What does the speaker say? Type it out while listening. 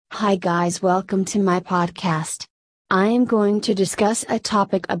Hi guys, welcome to my podcast. I am going to discuss a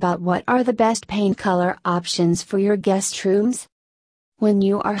topic about what are the best paint color options for your guest rooms. When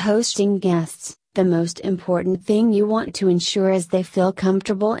you are hosting guests, the most important thing you want to ensure is they feel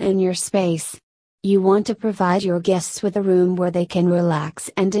comfortable in your space. You want to provide your guests with a room where they can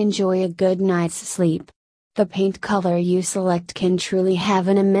relax and enjoy a good night's sleep. The paint color you select can truly have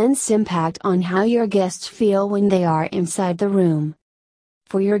an immense impact on how your guests feel when they are inside the room.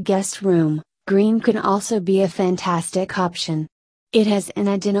 For your guest room, green can also be a fantastic option. It has an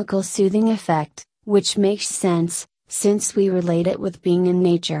identical soothing effect, which makes sense, since we relate it with being in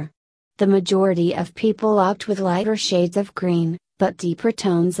nature. The majority of people opt with lighter shades of green, but deeper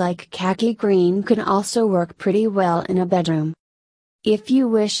tones like khaki green can also work pretty well in a bedroom. If you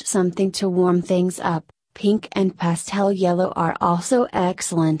wish something to warm things up, pink and pastel yellow are also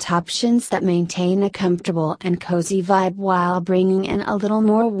excellent options that maintain a comfortable and cozy vibe while bringing in a little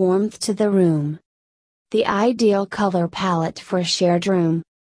more warmth to the room. The ideal color palette for a shared room.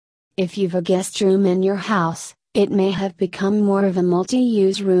 If you've a guest room in your house, it may have become more of a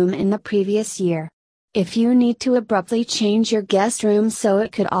multi-use room in the previous year. If you need to abruptly change your guest room so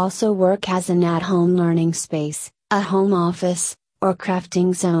it could also work as an at-home learning space, a home office, or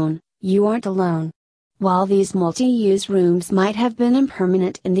crafting zone, you aren't alone. While these multi-use rooms might have been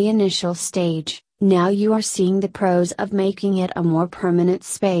impermanent in the initial stage, now you are seeing the pros of making it a more permanent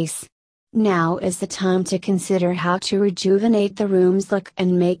space. Now is the time to consider how to rejuvenate the room's look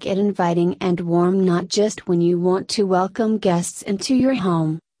and make it inviting and warm, not just when you want to welcome guests into your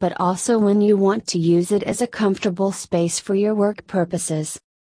home, but also when you want to use it as a comfortable space for your work purposes.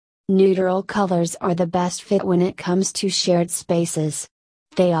 Neutral colors are the best fit when it comes to shared spaces.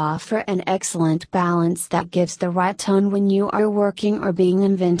 They offer an excellent balance that gives the right tone when you are working or being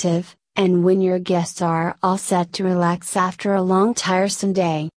inventive, and when your guests are all set to relax after a long tiresome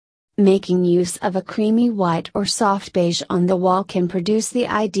day. Making use of a creamy white or soft beige on the wall can produce the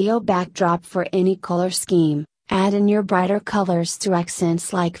ideal backdrop for any color scheme. Add in your brighter colors through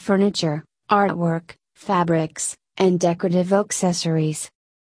accents like furniture, artwork, fabrics, and decorative accessories.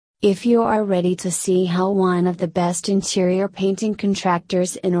 If you are ready to see how one of the best interior painting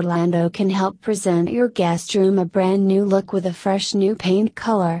contractors in Orlando can help present your guest room a brand new look with a fresh new paint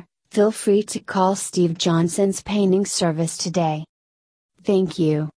color, feel free to call Steve Johnson's painting service today. Thank you.